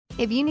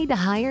If you need to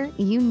hire,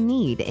 you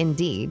need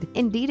Indeed.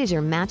 Indeed is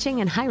your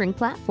matching and hiring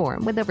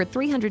platform with over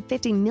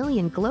 350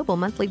 million global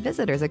monthly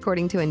visitors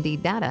according to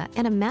Indeed data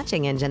and a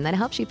matching engine that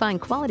helps you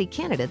find quality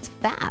candidates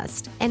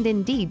fast. And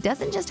Indeed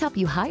doesn't just help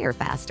you hire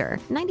faster.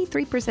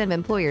 93% of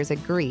employers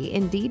agree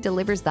Indeed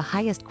delivers the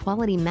highest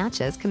quality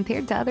matches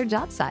compared to other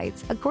job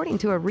sites, according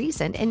to a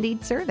recent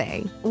Indeed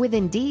survey. With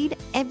Indeed,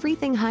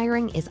 everything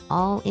hiring is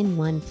all in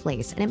one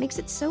place, and it makes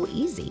it so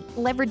easy.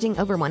 Leveraging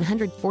over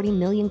 140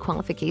 million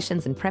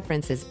qualifications and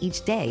preferences each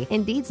day,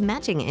 Indeed's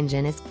matching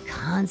engine is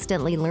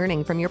constantly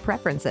learning from your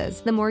preferences.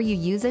 The more you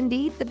use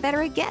Indeed, the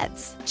better it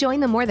gets. Join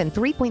the more than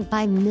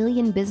 3.5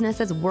 million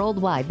businesses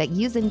worldwide that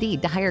use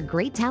Indeed to hire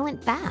great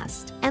talent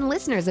fast. And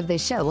listeners of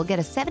this show will get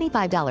a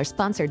 $75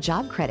 sponsored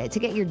job credit to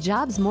get your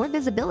jobs more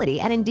visibility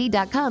at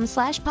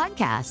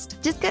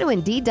Indeed.com/podcast. Just go to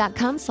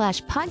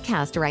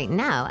Indeed.com/podcast right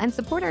now and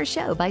support our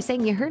show by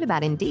saying you heard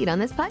about Indeed on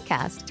this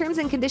podcast. Terms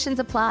and conditions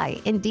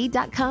apply.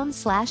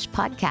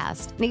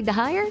 Indeed.com/podcast. Need to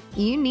hire?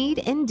 You need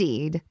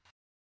Indeed.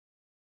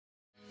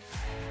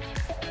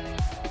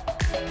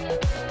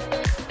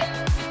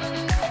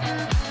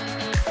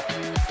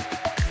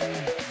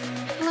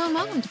 Hello and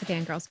welcome to the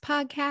Fangirls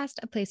Podcast,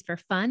 a place for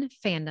fun,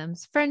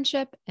 fandoms,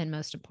 friendship, and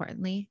most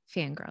importantly,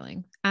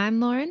 fangirling. I'm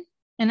Lauren.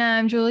 And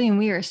I'm Julie, and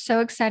we are so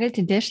excited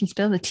to dish and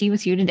spill the tea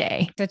with you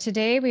today. So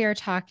today we are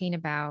talking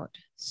about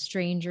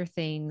Stranger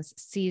Things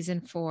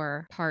Season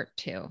 4, Part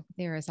 2.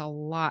 There is a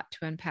lot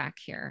to unpack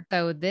here.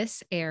 So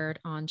this aired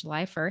on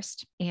July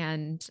 1st,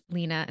 and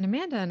Lena and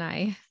Amanda and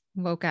I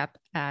woke up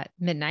at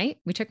midnight.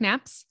 We took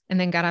naps and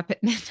then got up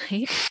at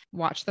midnight,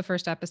 watched the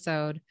first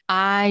episode.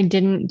 I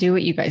didn't do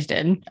what you guys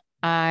did.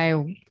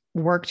 I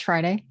worked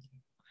Friday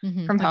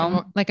from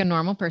home. Like a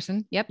normal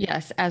person. Yep.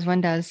 Yes, as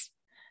one does.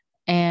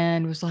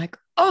 And was like,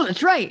 oh,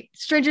 that's right.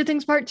 Stranger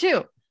Things Part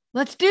 2.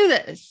 Let's do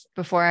this.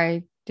 Before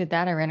I did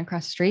that, I ran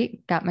across the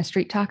street, got my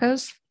street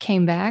tacos,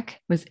 came back,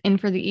 was in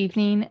for the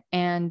evening,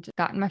 and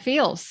got in my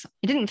feels.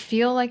 It didn't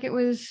feel like it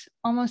was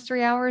almost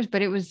 3 hours,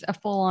 but it was a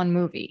full-on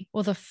movie.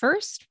 Well, the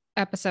first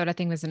episode, I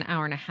think, was an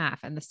hour and a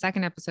half, and the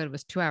second episode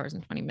was 2 hours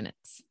and 20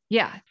 minutes.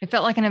 Yeah, it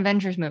felt like an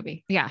Avengers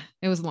movie. Yeah,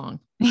 it was long.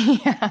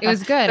 Yeah, it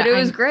was good. But it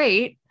was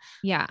great.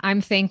 Yeah,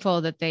 I'm thankful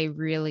that they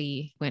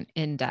really went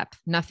in depth.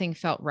 Nothing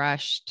felt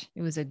rushed.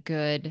 It was a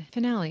good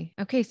finale.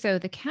 Okay, so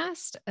the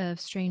cast of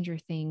Stranger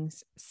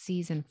Things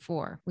Season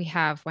 4. We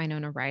have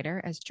Winona Ryder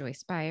as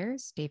Joyce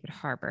Byers. David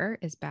Harbour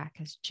is back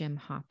as Jim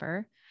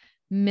Hopper.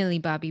 Millie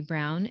Bobby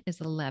Brown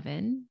is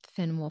 11.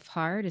 Finn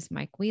Wolfhard is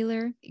Mike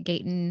Wheeler.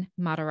 Gaten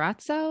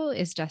Matarazzo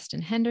is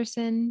Justin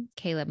Henderson.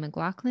 Caleb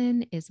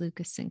McLaughlin is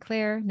Lucas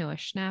Sinclair. Noah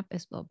Schnapp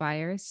is Will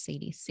Byers.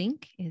 Sadie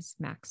Sink is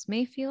Max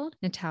Mayfield.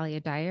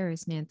 Natalia Dyer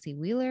is Nancy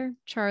Wheeler.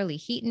 Charlie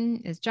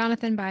Heaton is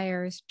Jonathan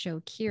Byers.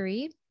 Joe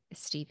Keery is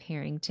Steve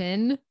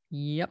Harrington.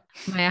 Yep.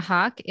 Maya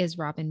Hawke is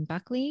Robin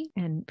Buckley,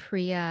 and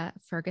Priya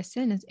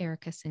Ferguson is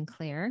Erica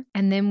Sinclair.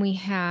 And then we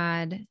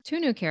had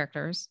two new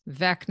characters.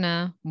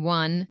 Vecna,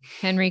 one.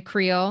 Henry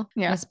Creel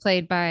was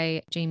played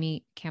by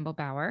Jamie Campbell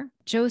Bower.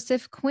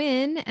 Joseph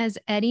Quinn as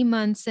Eddie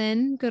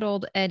Munson, good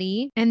old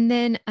Eddie. And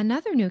then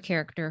another new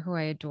character who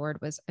I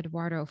adored was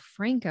Eduardo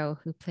Franco,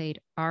 who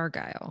played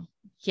Argyle.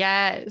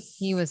 Yes.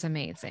 He was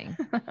amazing.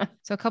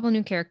 So a couple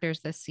new characters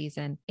this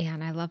season,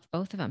 and I loved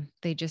both of them.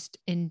 They just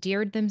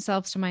endeared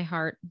themselves to my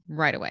heart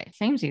right away.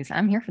 Same season.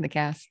 I'm here for the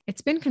cast.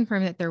 It's been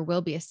confirmed that there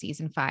will be a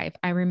season 5.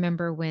 I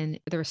remember when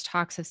there was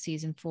talks of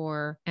season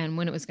 4 and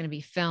when it was going to be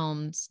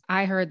filmed,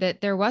 I heard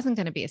that there wasn't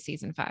going to be a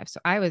season 5.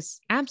 So I was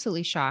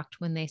absolutely shocked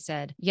when they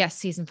said, yes,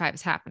 season 5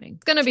 is happening.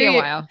 It's going to be a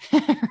while.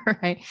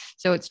 Right.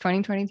 So it's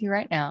 2022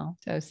 right now.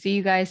 So see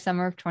you guys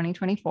summer of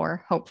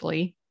 2024,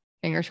 hopefully.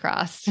 Fingers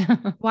crossed.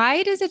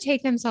 Why does it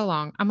take them so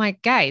long? I'm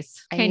like,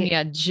 guys, can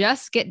you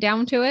just get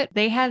down to it?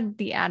 They had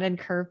the added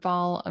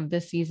curveball of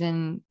this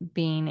season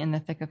being in the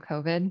thick of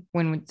COVID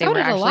when they so were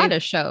did actually a lot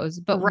of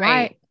shows, but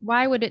right.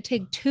 why would it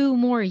take 2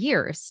 more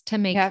years to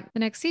make the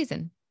next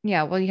season?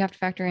 Yeah, well, you have to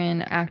factor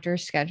in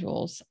actors'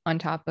 schedules on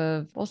top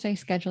of, we'll say,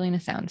 scheduling a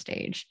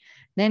soundstage.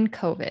 Then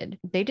COVID.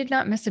 They did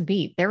not miss a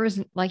beat. There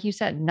was, like you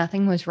said,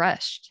 nothing was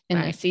rushed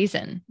in this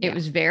season. It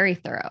was very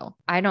thorough.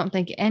 I don't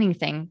think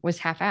anything was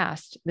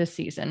half-assed this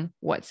season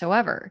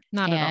whatsoever.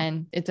 Not at all.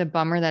 And it's a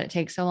bummer that it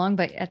takes so long,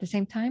 but at the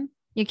same time,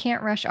 you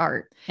can't rush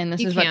art. And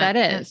this is what that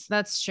is.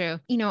 That's true.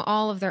 You know,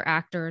 all of their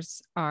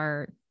actors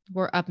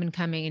were up and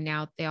coming, and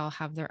now they all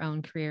have their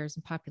own careers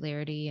and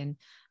popularity. And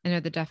I know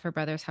the Duffer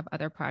Brothers have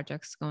other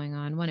projects going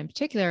on. One in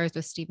particular is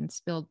with Steven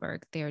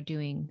Spielberg. They are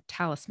doing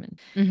Talisman.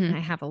 And I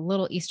have a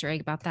little Easter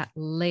egg about that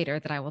later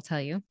that I will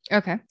tell you.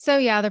 Okay. So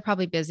yeah, they're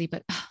probably busy,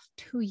 but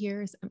 2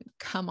 years. I mean,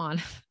 come on.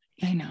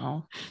 I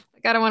know.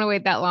 I don't want to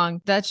wait that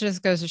long. That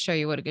just goes to show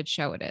you what a good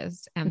show it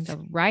is. And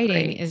the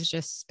writing is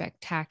just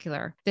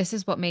spectacular. This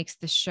is what makes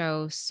the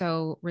show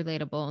so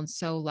relatable and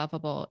so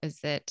lovable, is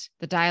that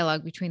the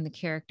dialogue between the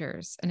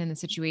characters and in the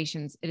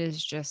situations, it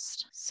is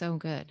just so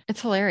good.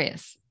 It's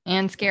hilarious.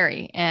 and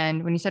scary.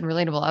 And when you said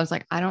relatable, I was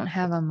like, I don't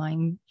have a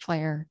mind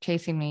flare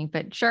chasing me,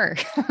 but sure.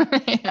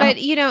 But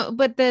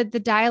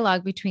the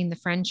dialogue between the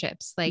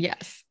friendships, like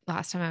yes.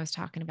 last time I was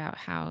talking about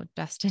how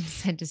Dustin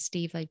said to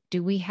Steve, like,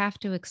 do we have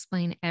to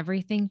explain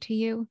everything to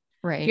you?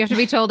 Right. You have to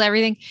be told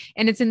everything.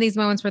 And it's in these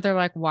moments where they're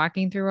like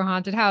walking through a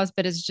haunted house,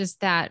 but it's just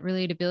that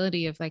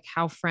relatability of like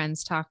how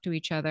friends talk to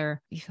each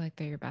other. You feel like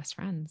they're your best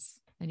friends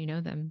and you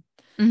know them.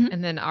 Mhm.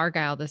 And then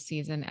Argyle this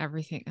season,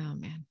 everything. Oh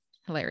man,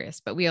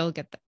 hilarious. But we'll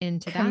get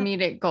into that.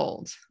 Comedic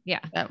gold. Yeah.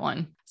 That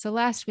one. So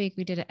last week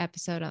we did an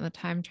episode on The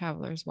Time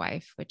Traveler's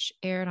Wife, which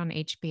aired on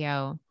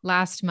HBO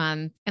last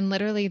month. And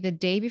literally the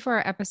day before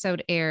our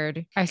episode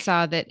aired, I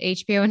saw that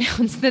HBO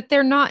announced that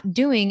they're not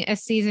doing a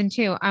season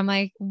 2. I'm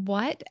like,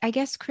 what? I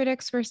guess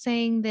critics were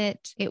saying that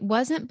it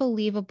wasn't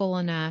believable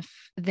enough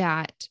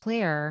that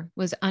Claire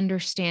was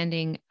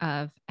understanding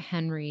of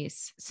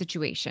Henry's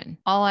situation.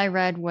 All I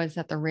read was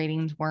that the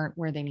ratings weren't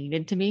where they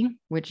needed to be,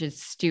 which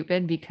is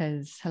stupid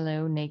because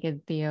hello,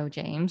 naked Theo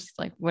James.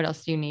 Like, what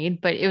else do you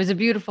need? But it was a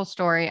beautiful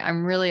story.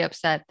 I'm really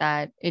upset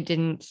that it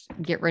didn't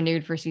get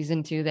renewed for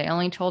season 2. They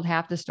only told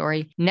half the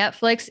story.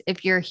 Netflix,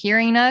 if you're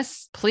hearing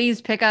us, please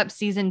pick up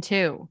season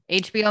 2.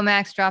 HBO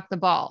Max dropped the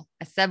ball.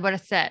 I said what I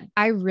said.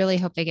 I really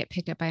hope they get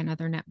picked up by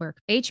another network.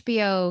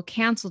 HBO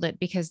canceled it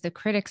because the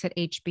critics at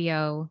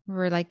HBO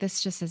were like,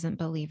 this just isn't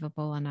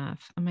believable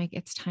enough. I'm like,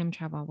 it's time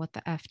travel. What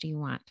the F do you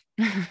want?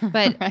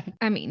 But right.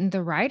 I mean,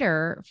 the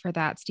writer for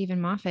that,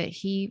 Stephen Moffat,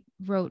 he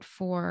wrote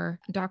for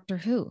Doctor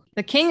Who.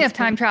 The king of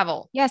time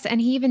travel. Yes.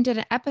 And he even did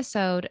an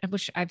episode,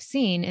 which I've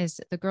seen, is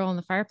The Girl in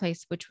the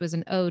Fireplace, which was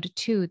an ode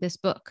to this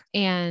book.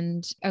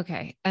 And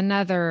okay,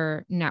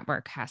 another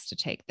network has to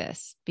take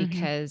this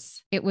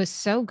because it was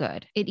so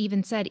good. It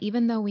even said,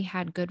 even though we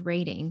had good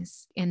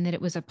ratings and that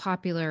it was a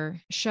popular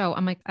show,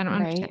 I'm like, I don't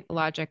understand the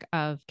logic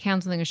of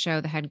canceling a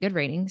show that had good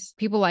ratings.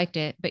 People liked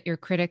it, but your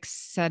critics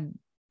said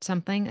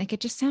something. Like,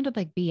 it just sounded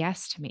like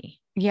BS to me.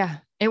 Yeah,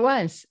 it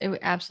was. It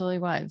absolutely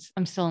was.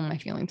 I'm still in my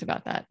feelings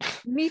about that.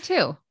 Me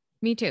too.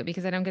 Me too,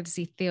 because I don't get to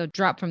see Theo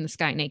drop from the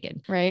sky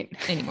naked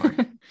anymore.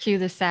 Cue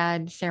the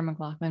sad Sarah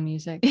McLachlan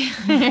music.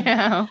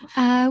 Yeah.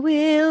 I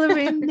will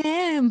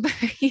remember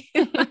you.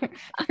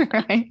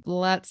 Right.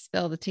 Let's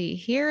spill the tea.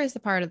 Here is the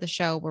part of the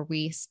show where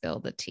we spill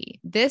the tea.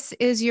 This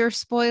is your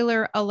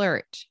spoiler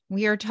alert.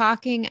 We are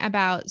talking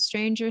about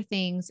Stranger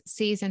Things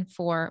season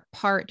 4,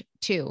 part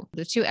 2,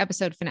 the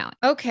 2-episode finale.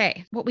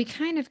 Okay. What we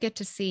kind of get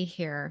to see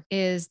here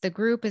is the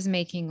group is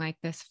making like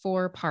this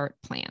 4-part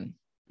plan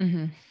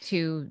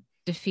to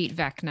defeat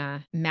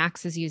Vecna.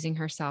 Max is using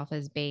herself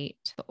as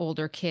bait. The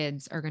older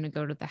kids are going to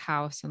go to the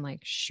house and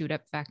like shoot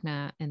up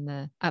Vecna, and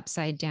the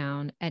upside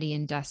down Eddie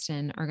and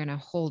Dustin are going to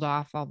hold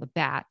off all the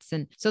bats.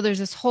 And so there's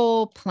this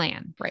whole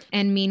plan. Right.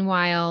 And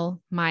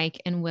meanwhile,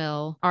 Mike and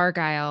Will,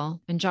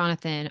 Argyle and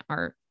Jonathan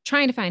are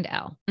trying to find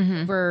Elle.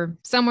 We're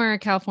somewhere in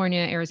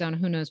California, Arizona,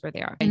 who knows where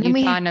they are. And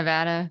Utah,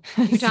 Nevada.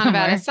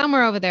 Nevada,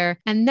 somewhere over there.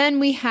 And then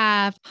we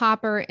have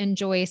Hopper and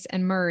Joyce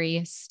and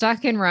Murray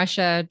stuck in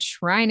Russia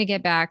trying to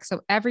get back.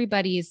 So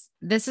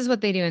this is what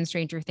they do in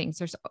Stranger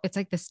Things. It's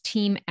like this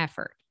team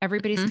effort.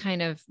 Everybody's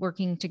kind of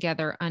working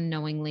together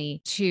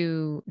unknowingly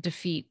to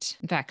defeat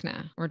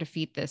Vecna or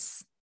defeat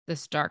this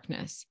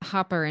darkness.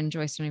 Hopper and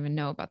Joyce don't even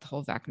know about the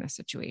whole Vecna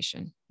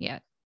situation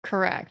yet.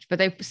 Correct. But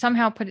they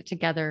somehow put it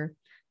together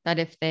that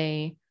if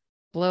they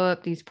blow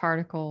up these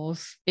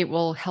particles, it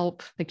will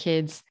help the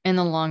kids in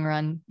the long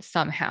run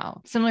somehow.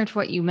 Similar to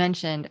what you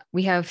mentioned,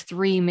 we have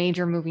 3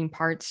 major moving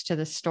parts to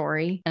the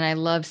story, and I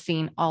love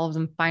seeing all of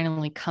them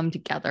finally come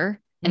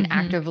together and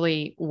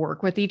actively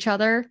work with each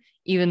other,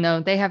 even though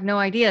they have no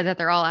idea that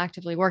they're all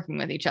actively working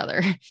with each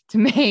other to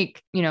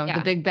make,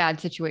 the big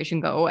bad situation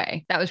go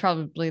away. That was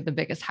probably the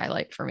biggest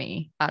highlight for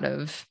me out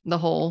of the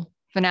whole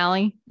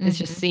finale is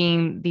just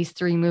seeing these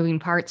 3 moving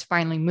parts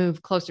finally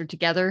move closer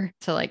together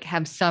to like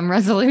have some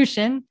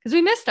resolution, because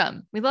we missed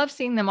them. We love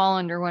seeing them all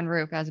under one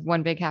roof as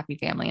one big happy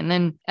family. And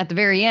then at the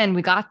very end,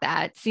 we got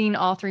that. Seeing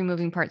all 3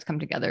 moving parts come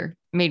together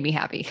made me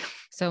happy.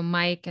 So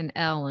Mike and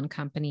Elle and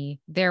company,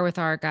 they're with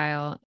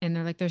Argyle, and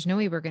they're like, there's no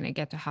way we're going to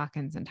get to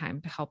Hawkins in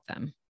time to help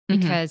them,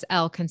 because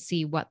Elle can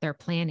see what they're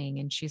planning.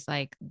 And she's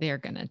like, they're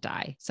going to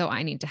die. So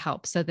I need to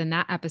help. So then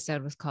that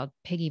episode was called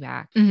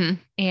Piggyback.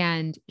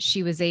 And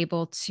she was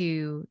able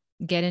to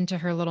get into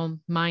her little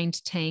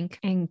mind tank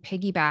and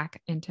piggyback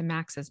into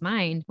Max's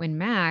mind when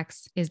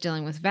Max is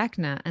dealing with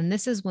Vecna. And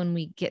this is when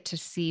we get to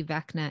see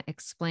Vecna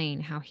explain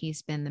how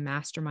he's been the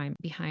mastermind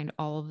behind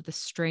all of the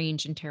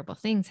strange and terrible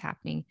things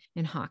happening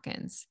in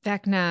Hawkins.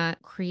 Vecna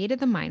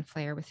created the Mind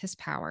Flayer with his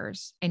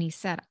powers, and he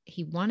said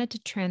he wanted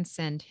to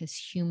transcend his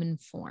human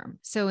form.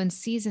 So in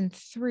season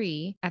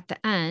 3, at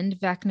the end,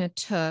 Vecna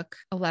took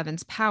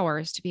Eleven's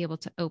powers to be able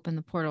to open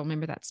the portal.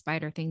 Remember that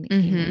spider thing that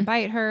came and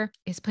bite her?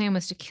 His plan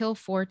was to kill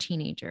 4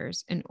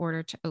 teenagers in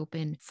order to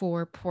open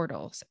 4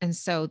 portals. And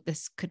so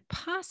this could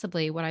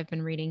possibly, what I've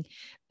been reading,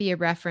 be a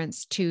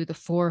reference to the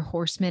 4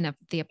 horsemen of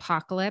the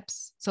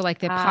apocalypse. So like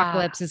the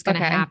apocalypse is going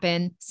to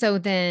happen. So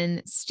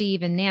then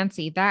Steve and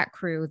Nancy, that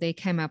crew, they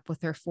came up with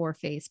their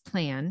 4-phase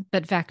plan,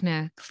 but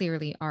Vecna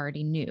clearly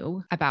already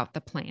knew about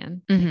the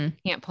plan. Like,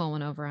 can't pull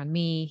one over on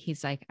me.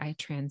 He's like, I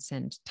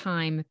transcend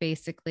time.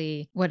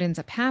 Basically, what ends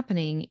up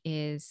happening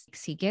is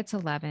he gets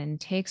 11,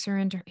 takes her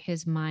into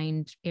his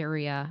mind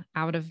area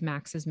out of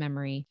Max's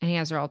memory, and he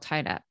has her all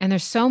tied up. And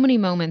there's so many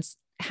moments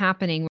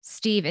happening.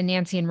 Steve and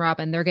Nancy and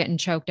Robin, they're getting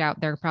choked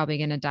out. They're probably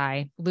going to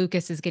die.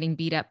 Lucas is getting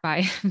beat up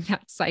by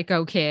that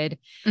psycho kid.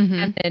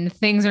 And then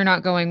things are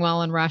not going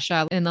well in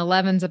Russia. And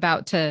Eleven's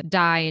about to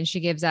die and she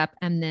gives up.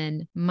 And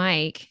then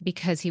Mike,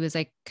 because he was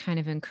like kind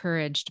of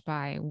encouraged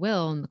by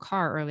Will in the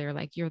car earlier,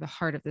 like, you're the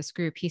heart of this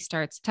group. He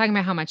starts talking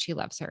about how much he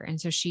loves her. And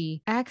so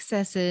she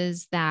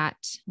accesses that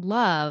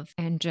love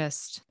and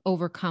just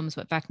overcomes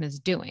what Vecna's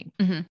doing.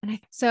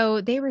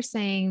 So they were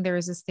saying there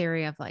was this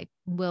theory of like,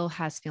 Will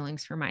has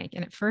feelings for Mike.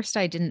 And at first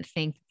I didn't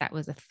think that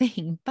was a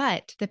thing,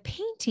 but the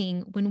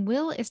painting, when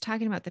Will is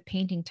talking about the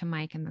painting to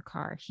Mike in the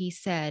car, he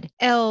said,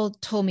 Elle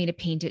told me to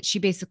paint it. She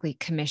basically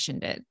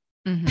commissioned it.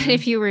 But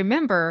if you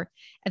remember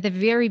at the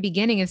very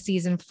beginning of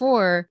season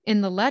 4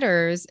 in the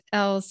letters,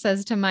 Elle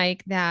says to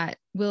Mike that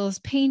Will's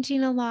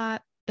painting a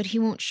lot, but he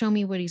won't show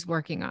me what he's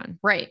working on.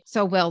 Right.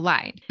 So Will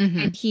lied.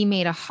 And he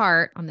made a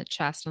heart on the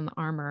chest, on the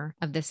armor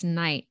of this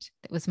knight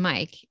that was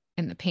Mike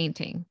in the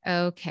painting.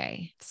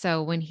 Okay.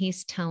 So when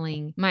he's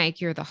telling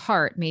Mike, you're the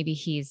heart, maybe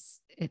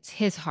it's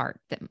his heart,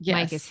 that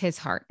Mike is his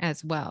heart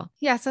as well.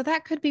 Yeah. So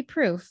that could be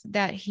proof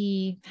that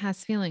he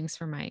has feelings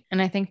for Mike.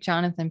 And I think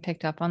Jonathan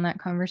picked up on that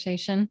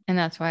conversation. And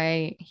that's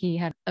why he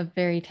had a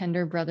very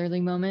tender brotherly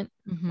moment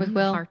with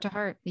Will. Heart to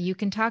heart. You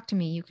can talk to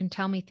me. You can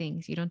tell me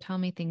things. You don't tell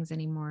me things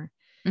anymore.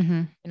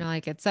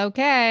 Like, it's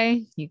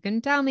okay. You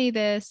can tell me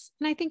this.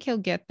 And I think he'll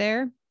get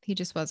there. He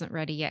just wasn't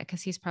ready yet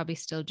because he's probably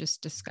still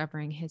just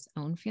discovering his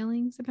own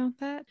feelings about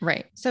that.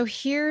 Right. So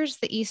here's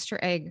the Easter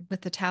egg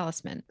with the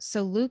talisman.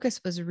 So Lucas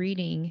was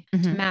reading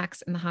to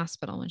Max in the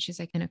hospital when she's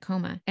like in a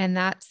coma. And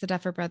that's the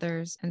Duffer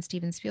Brothers and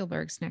Steven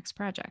Spielberg's next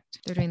project.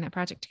 They're doing that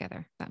project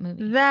together, that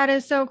movie. That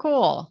is so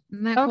cool.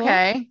 Isn't that cool?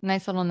 Okay.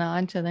 Nice little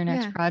nod to their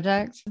next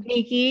project.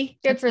 Sneaky.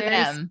 Good for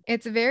them.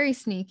 It's very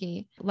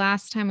sneaky.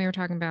 Last time we were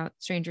talking about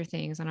Stranger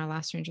Things on our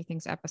last Stranger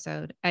Things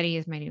episode, Eddie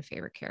is my new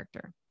favorite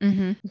character.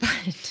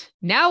 But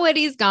now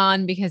Eddie's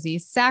gone because he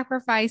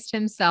sacrificed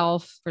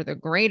himself for the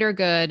greater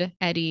good.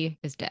 Eddie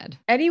is dead.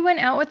 Eddie went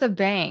out with a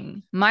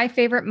bang. My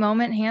favorite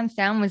moment, hands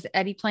down, was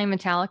Eddie playing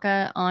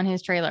Metallica on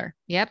his trailer.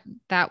 Yep.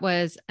 That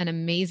was an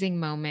amazing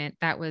moment.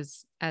 That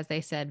was, as they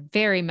said,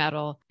 very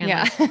metal and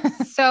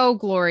like so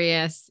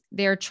glorious.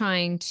 They're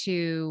trying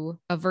to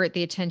avert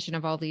the attention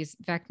of all these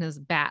Vecna's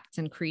bats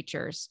and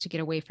creatures to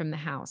get away from the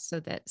house so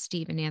that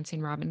Steve and Nancy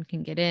and Robin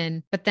can get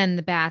in. But then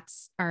the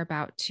bats are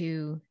about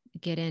to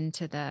get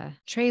into the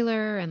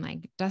trailer and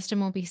like Dustin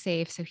won't be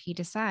safe. So he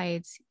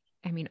decides,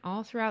 I mean,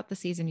 all throughout the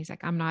season, he's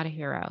like, I'm not a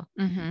hero.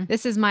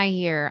 This is my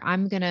year.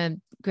 I'm going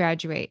to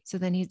graduate. So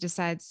then he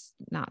decides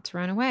not to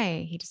run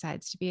away. He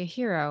decides to be a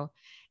hero.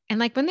 And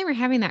like when they were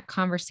having that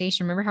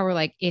conversation, remember how we're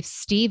like, if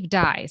Steve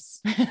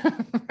dies,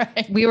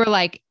 we were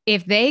like,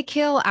 if they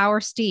kill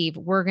our Steve,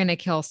 we're going to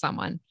kill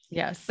someone.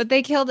 Yes. But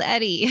they killed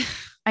Eddie.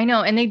 I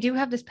know. And they do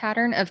have this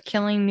pattern of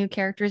killing new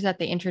characters that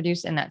they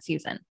introduced in that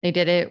season. They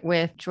did it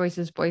with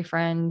Joyce's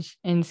boyfriend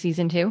in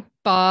season 2.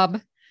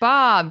 Bob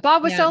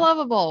was so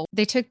lovable.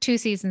 They took 2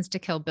 seasons to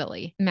kill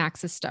Billy,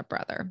 Max's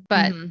stepbrother,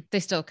 but they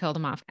still killed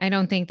him off. I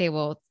don't think they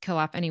will kill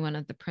off anyone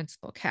of the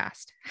principal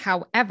cast.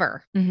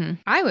 However,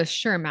 I was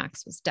sure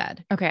Max was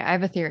dead. Okay, I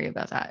have a theory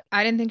about that.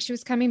 I didn't think she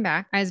was coming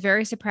back. I was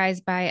very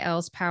surprised by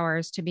Elle's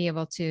powers to be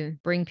able to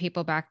bring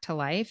people back to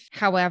life.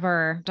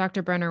 However,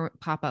 Dr. Brenner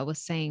Papa was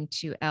saying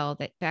to Elle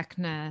that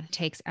Vecna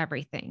takes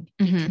everything.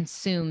 He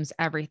consumes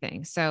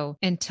everything. So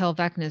until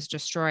Vecna is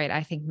destroyed,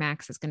 I think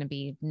Max is going to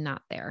be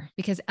not there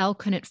because Elle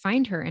couldn't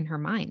find her in her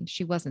mind.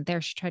 She wasn't there.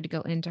 She tried to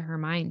go into her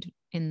mind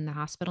in the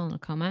hospital in a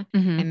coma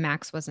and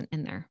Max wasn't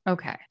in there.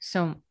 Okay.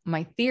 So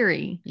my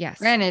theory, yes,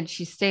 granted,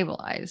 she's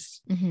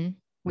stabilized.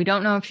 We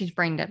don't know if she's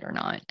brain dead or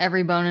not.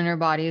 Every bone in her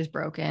body is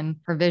broken.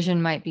 Her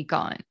vision might be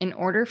gone. In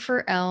order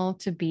for Elle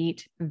to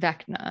beat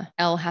Vecna,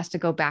 Elle has to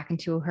go back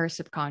into her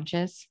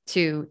subconscious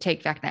to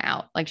take Vecna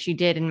out like she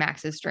did in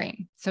Max's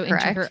dream. So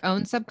correct? Into her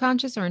own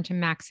subconscious or into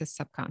Max's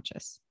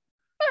subconscious?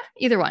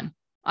 Either one.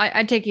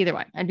 I'd take either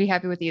one. I'd be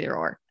happy with either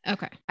or.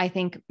 Okay. I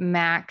think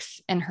Max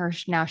and her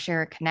now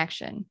share a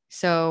connection.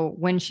 So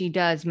when she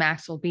does,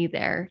 Max will be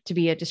there to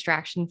be a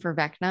distraction for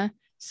Vecna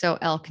so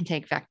Elle can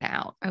take Vecna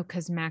out. Oh,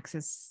 because Max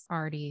is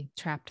already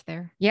trapped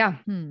there. Yeah.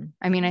 Hmm.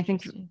 I mean, I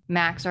think Interesting.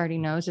 Max already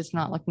knows it's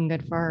not looking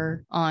good for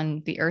her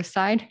on the Earth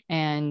side.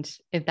 And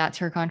if that's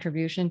her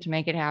contribution to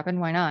make it happen,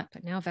 why not?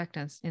 But now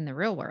Vecna's in the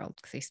real world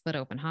because he split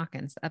open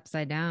Hawkins. The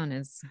upside down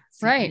is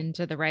Right.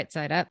 into the right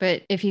side up.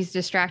 But if he's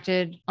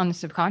distracted on the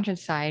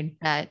subconscious side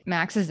that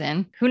Max is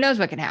in, who knows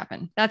what can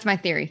happen? That's my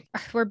theory.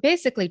 We're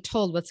basically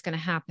told what's going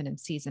to happen in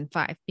season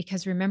 5,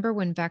 because remember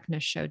when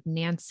Vecna showed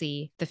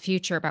Nancy the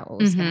future about what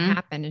was going to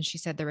happen, and she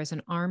said there was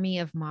an army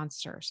of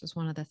monsters, was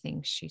one of the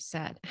things she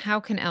said.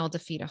 How can Elle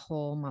defeat a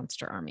whole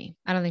monster army?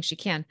 I don't think she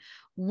can.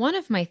 One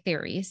of my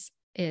theories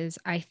is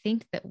I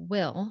think that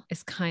Will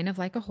is kind of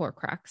like a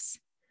Horcrux.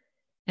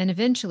 And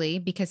eventually,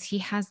 because he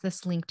has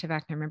this link to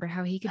Vecna, remember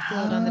how he could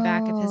feel it on the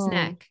back of his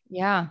neck?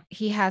 Yeah.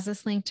 He has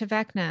this link to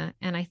Vecna.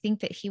 And I think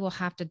that he will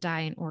have to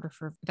die in order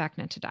for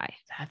Vecna to die.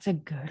 That's a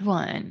good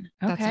one.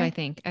 Okay. That's what I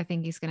think. I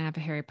think he's going to have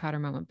a Harry Potter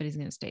moment, but he's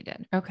going to stay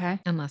dead. Okay.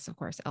 Unless, of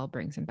course, Elle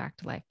brings him back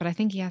to life. But I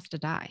think he has to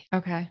die.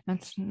 Okay.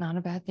 That's not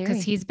a bad theory.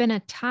 Because he's been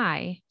a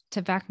tie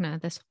to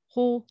Vecna this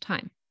whole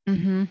time.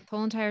 Mm-hmm. The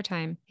whole entire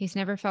time. He's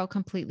never felt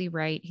completely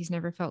right. He's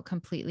never felt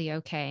completely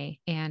okay.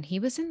 And he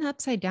was in the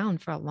upside down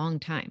for a long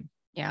time.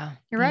 Yeah,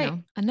 you're right.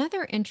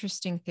 Another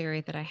interesting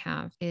theory that I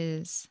have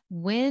is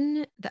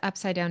when the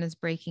upside down is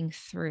breaking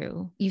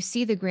through, you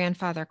see the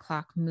grandfather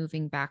clock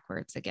moving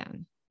backwards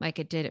again, like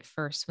it did at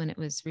first when it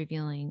was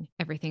revealing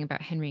everything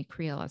about Henry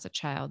Creel as a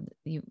child.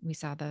 We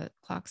saw the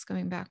clocks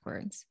going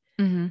backwards.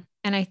 Mm-hmm.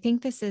 And I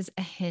think this is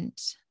a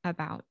hint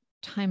about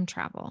time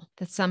travel,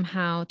 that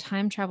somehow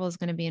time travel is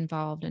going to be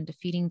involved in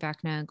defeating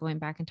Vecna, going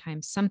back in time,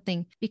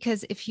 something.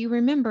 Because if you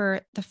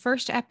remember the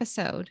first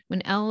episode,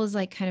 when Elle was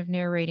like kind of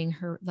narrating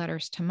her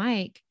letters to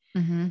Mike,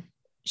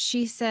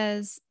 she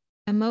says,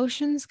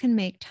 emotions can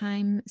make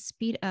time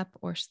speed up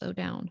or slow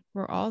down.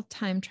 We're all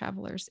time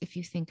travelers if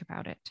you think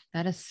about it.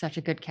 That is such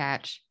a good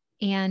catch.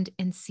 And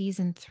in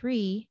season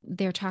 3,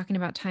 they're talking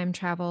about time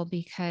travel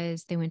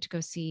because they went to go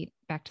see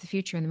Back to the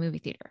Future in the movie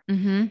theater.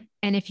 Mm-hmm.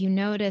 And if you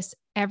notice,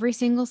 every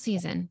single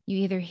season, you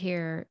either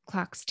hear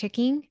clocks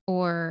ticking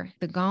or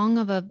the gong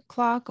of a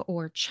clock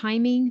or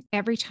chiming.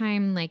 Every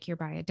time, like you're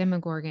by a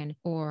Demogorgon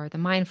or the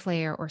Mind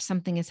Flayer or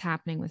something is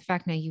happening with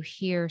Vecna, you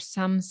hear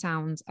some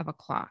sounds of a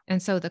clock.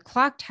 And so the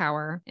clock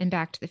tower in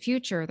Back to the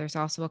Future, there's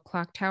also a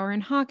clock tower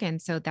in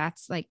Hawkins. So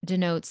that's like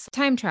denotes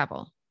time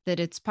travel, that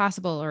it's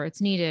possible or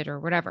it's needed or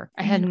whatever.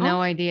 I had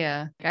no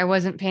idea. I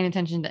wasn't paying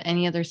attention to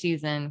any other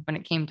season when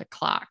it came to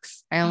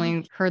clocks. I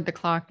only heard the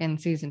clock in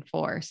season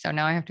 4. So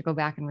now I have to go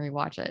back and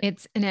rewatch it.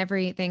 It's in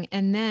everything.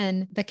 And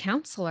then the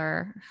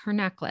counselor, her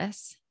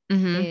necklace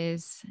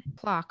is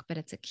clock, but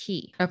it's a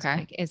key. Okay.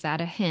 Like, is that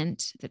a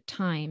hint that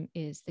time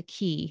is the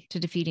key to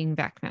defeating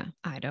Vecna?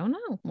 I don't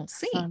know. We'll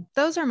see.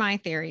 Those are my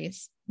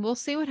theories. We'll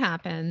see what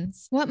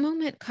happens. What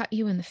moment caught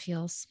you in the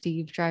feels?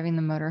 Steve driving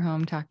the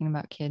motorhome talking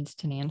about kids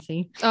to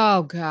Nancy.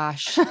 Oh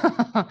gosh.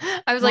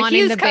 I was like,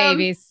 wanting the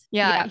babies.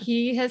 Yeah,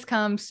 he has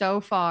come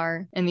so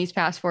far in these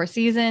past 4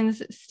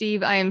 seasons.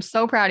 Steve, I am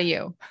so proud of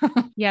you.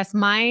 Yes,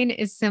 mine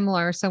is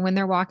similar. So when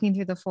they're walking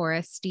through the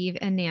forest, Steve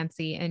and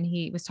Nancy, and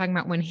he was talking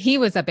about when he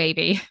was a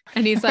baby,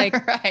 and he's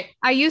like, right.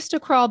 I used to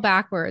crawl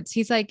backwards.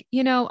 He's like,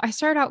 I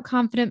started out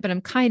confident, but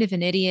I'm kind of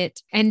an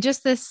idiot. And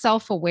just this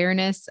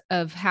self-awareness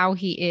of how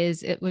he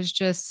is, it was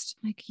just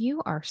like,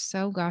 you are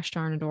so gosh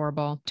darn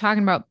adorable.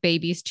 Talking about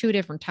babies 2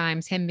 different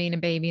times, him being a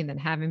baby and then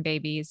having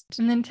babies.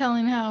 And then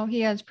telling how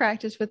he has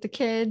practice with the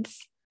kids.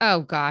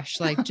 Oh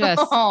gosh, like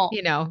just,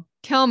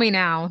 kill me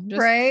now. Just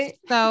right.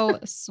 So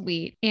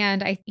sweet.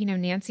 And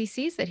Nancy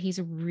sees that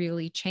he's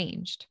really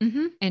changed.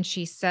 And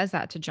she says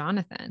that to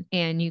Jonathan.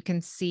 And you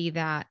can see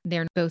that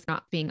they're both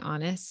not being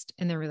honest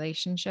in their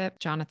relationship.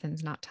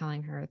 Jonathan's not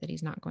telling her that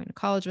he's not going to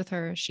college with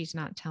her. She's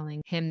not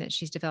telling him that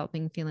she's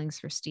developing feelings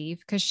for Steve,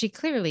 because she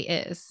clearly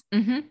is.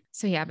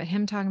 So yeah, but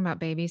him talking about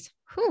babies.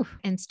 Whew.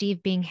 And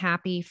Steve being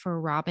happy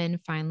for Robin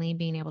finally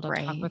being able to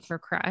talk with her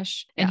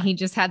crush. And he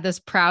just had this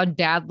proud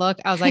dad look.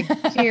 I was like,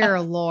 dear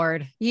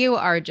Lord, you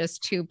are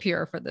just too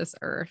pure for this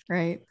earth.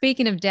 Right.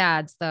 Speaking of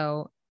dads,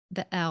 though,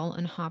 the Elle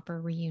and Hopper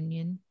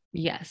reunion.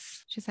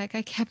 Yes. She's like,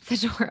 I kept the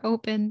door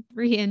open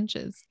 3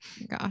 inches.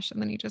 Gosh.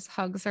 And then he just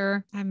hugs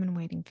her. I've been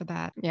waiting for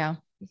that. Yeah.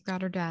 He's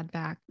got her dad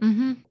back.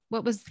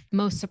 What was the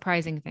most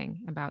surprising thing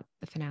about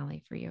the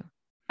finale for you?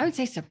 I would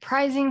say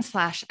surprising /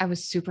 I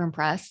was super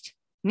impressed.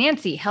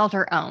 Nancy held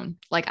her own.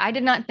 Like, I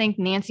did not think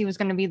Nancy was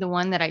going to be the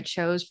one that I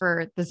chose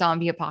for the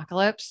zombie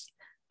apocalypse,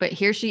 but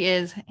here she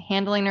is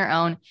handling her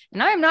own.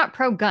 And I am not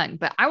pro gun,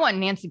 but I want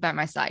Nancy by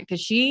my side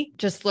because she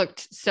just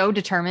looked so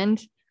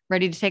determined,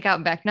 ready to take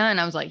out Vecna.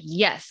 And I was like,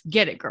 yes,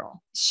 get it,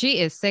 girl. She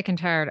is sick and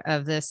tired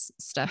of this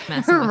stuff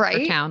messing with right?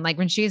 her town. Like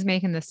when she's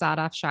making the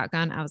sawed-off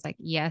shotgun, I was like,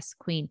 yes,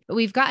 queen. But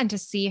we've gotten to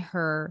see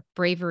her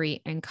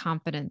bravery and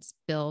confidence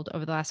build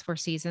over the last 4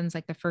 seasons.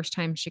 Like the first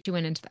time she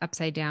went into the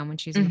upside down when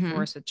she's in the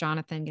forest with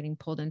Jonathan getting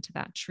pulled into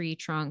that tree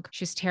trunk,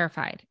 she's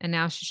terrified. And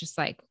now she's just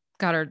like,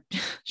 got her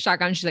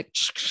shotgun. She's like,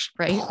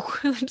 right?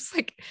 Just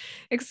like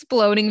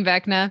exploding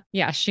Vecna.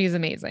 Yeah, she's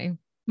amazing.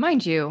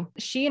 Mind you,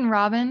 she and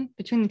Robin,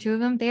 between the two of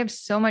them, they have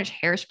so much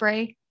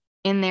hairspray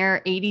in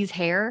their 80s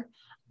hair.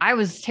 I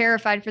was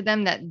terrified for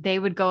them that they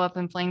would go up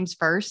in flames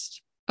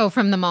first. Oh,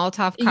 from the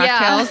Molotov cocktails,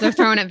 Yeah. they're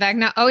throwing it back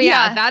now. Oh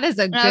yeah, Yeah. that is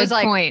a good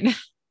point.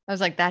 I was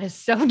like, that is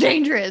so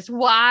dangerous.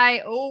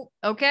 Why? Oh,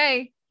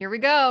 okay. Here we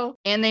go.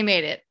 And they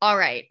made it. All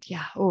right.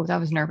 Yeah. Oh, that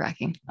was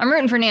nerve-wracking. I'm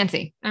rooting for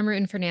Nancy. I'm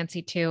rooting for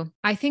Nancy too.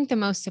 I think the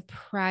most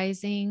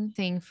surprising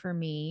thing for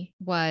me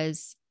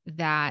was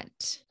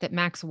that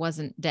Max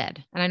wasn't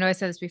dead. And I know I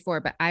said this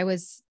before, but I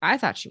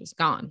thought she was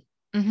gone.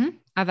 Mm-hmm.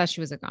 I thought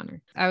she was a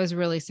goner. I was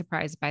really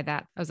surprised by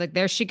that. I was like,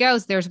 there she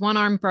goes. There's one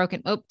arm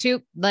broken. Oh,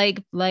 two,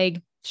 leg,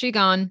 she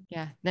gone.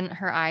 Yeah. Then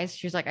her eyes,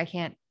 she was like, I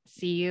can't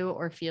see you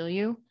or feel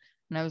you.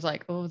 And I was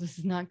like, oh, this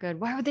is not good.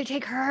 Why would they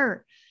take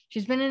her?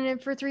 She's been in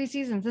it for 3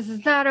 seasons. This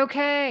is not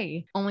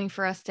okay. Only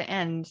for us to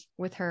end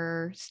with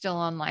her still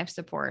on life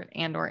support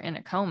and or in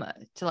a coma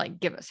to like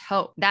give us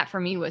hope. That for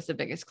me was the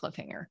biggest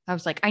cliffhanger. I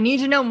was like, I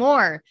need to know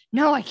more.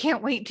 No, I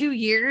can't wait 2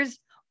 years.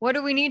 What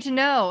do we need to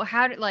know?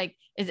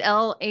 Is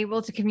Elle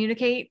able to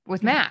communicate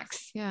with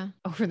Max? Yeah.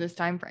 Over this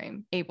time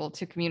frame, able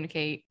to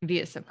communicate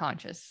via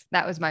subconscious.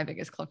 That was my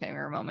biggest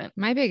cliffhanger moment.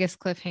 My biggest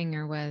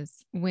cliffhanger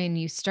was when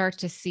you start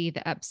to see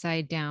the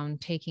Upside Down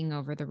taking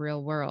over the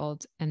real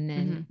world, and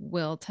then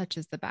Will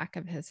touches the back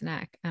of his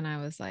neck. And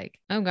I was like,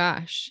 oh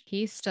gosh,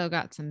 he's still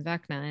got some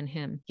Vecna in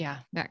him. Yeah.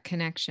 That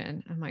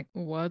connection. I'm like,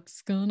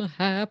 what's gonna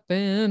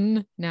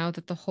happen now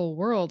that the whole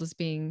world is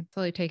being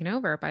fully taken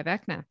over by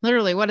Vecna?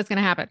 Literally, what is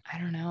gonna happen? I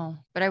don't know.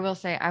 But I will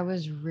say I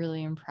was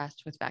really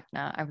impressed with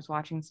Vecna. I was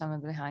watching some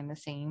of the behind the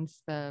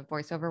scenes, the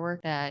voiceover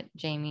work that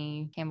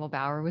Jamie Campbell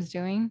Bower was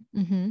doing.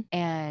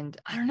 And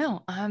I don't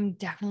know, I'm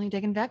definitely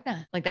digging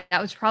Vecna. Like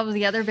that was probably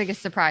the other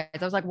biggest surprise.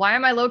 I was like, why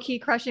am I low key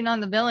crushing on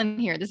the villain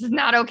here? This is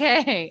not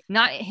okay.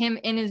 Not him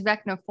in his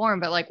Vecna form,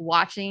 but like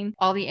watching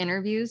all the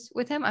interviews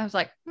with him. I was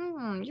like,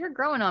 you're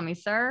growing on me,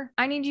 sir.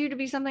 I need you to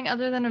be something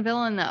other than a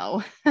villain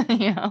though.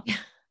 You know,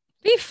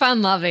 be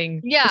fun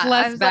loving. Yeah. With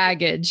less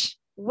baggage.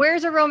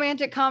 Where's a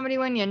romantic comedy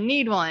when you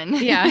need one?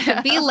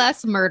 Yeah. Be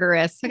less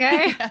murderous.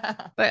 Okay.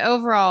 Yeah. But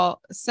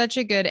overall, such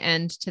a good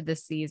end to the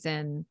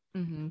season.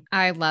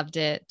 I loved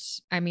it.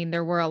 I mean,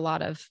 there were a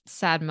lot of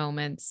sad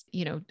moments,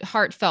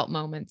 heartfelt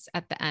moments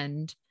at the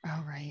end.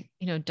 Oh, right.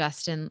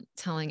 Dustin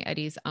telling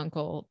Eddie's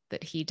uncle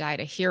that he died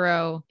a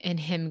hero, and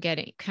him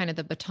getting kind of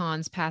the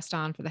batons passed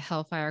on for the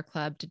Hellfire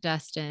Club to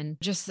Dustin.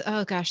 Just,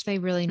 oh gosh, they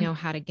really know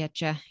how to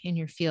get you in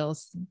your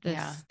feels.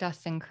 Yeah.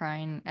 Dustin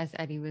crying as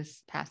Eddie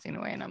was passing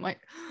away. And I'm like,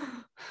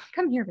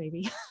 come here,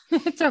 baby.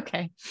 It's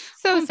okay.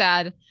 So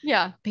sad.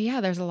 Yeah. But yeah,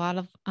 there's a lot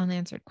of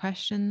unanswered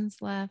questions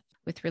left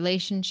with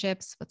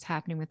relationships, what's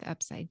happening with the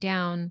Upside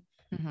Down,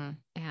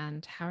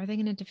 and how are they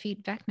going to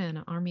defeat Vecna and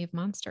an army of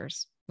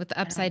monsters with the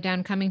Upside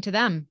Down coming to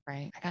them?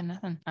 Right. I got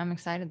nothing. I'm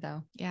excited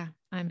though. Yeah,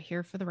 I'm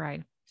here for the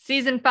ride.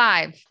 Season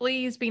 5,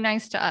 please be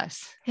nice to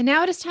us. And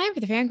now it is time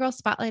for the Fangirl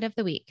Spotlight of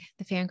the Week.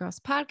 The Fangirls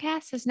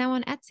podcast is now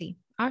on Etsy.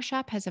 Our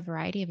shop has a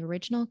variety of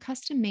original,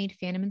 custom-made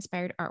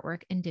fandom-inspired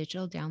artwork in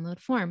digital download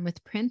form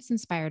with prints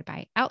inspired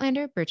by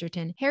Outlander,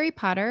 Bridgerton, Harry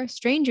Potter,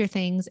 Stranger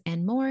Things,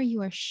 and more.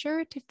 You are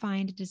sure to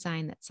find a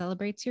design that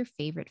celebrates your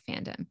favorite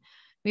fandom.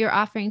 We are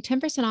offering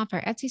 10% off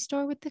our Etsy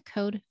store with the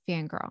code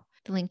FANGIRL.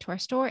 The link to our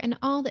store and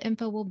all the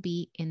info will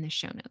be in the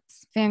show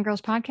notes.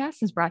 Fangirls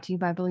Podcast is brought to you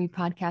by Believe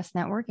Podcast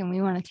Network, and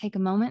we want to take a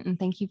moment and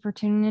thank you for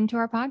tuning into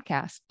our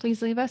podcast.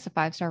 Please leave us a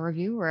 5-star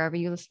review wherever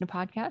you listen to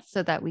podcasts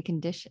so that we can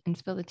dish and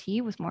spill the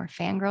tea with more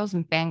fangirls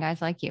and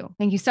fanguys like you.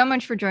 Thank you so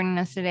much for joining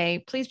us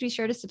today. Please be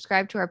sure to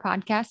subscribe to our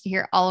podcast to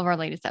hear all of our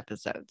latest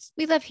episodes.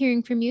 We love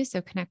hearing from you,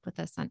 so connect with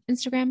us on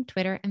Instagram,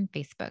 Twitter, and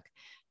Facebook.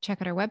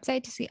 Check out our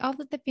website to see all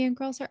that the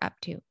fangirls are up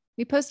to.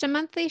 We post a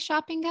monthly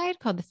shopping guide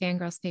called The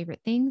Fangirls' Favorite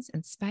Things,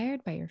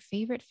 inspired by your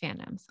favorite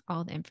fandoms.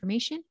 All the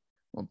information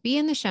will be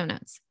in the show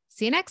notes.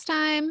 See you next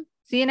time.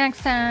 See you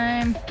next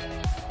time.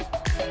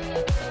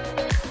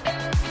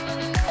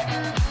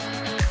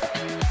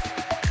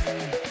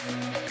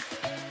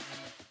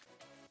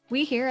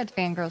 We here at the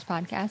Fangirls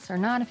Podcast are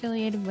not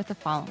affiliated with the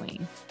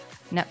following: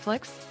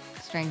 Netflix,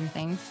 Stranger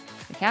Things,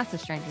 the cast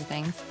of Stranger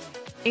Things,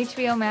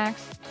 HBO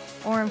Max,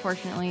 or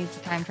unfortunately, The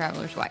Time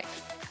Traveler's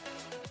Wife.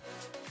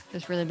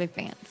 Just really big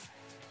fans.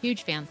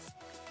 Huge fans.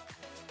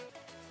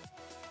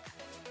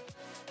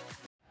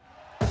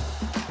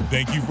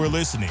 Thank you for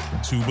listening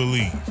to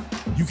Believe.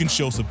 You can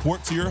show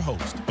support to your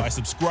host by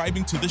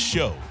subscribing to the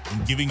show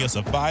and giving us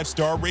a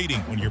 5-star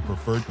rating on your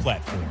preferred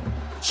platform.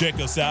 Check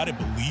us out at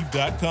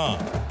Believe.com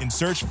and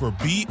search for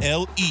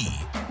BLEAV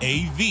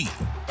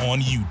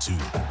on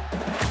YouTube.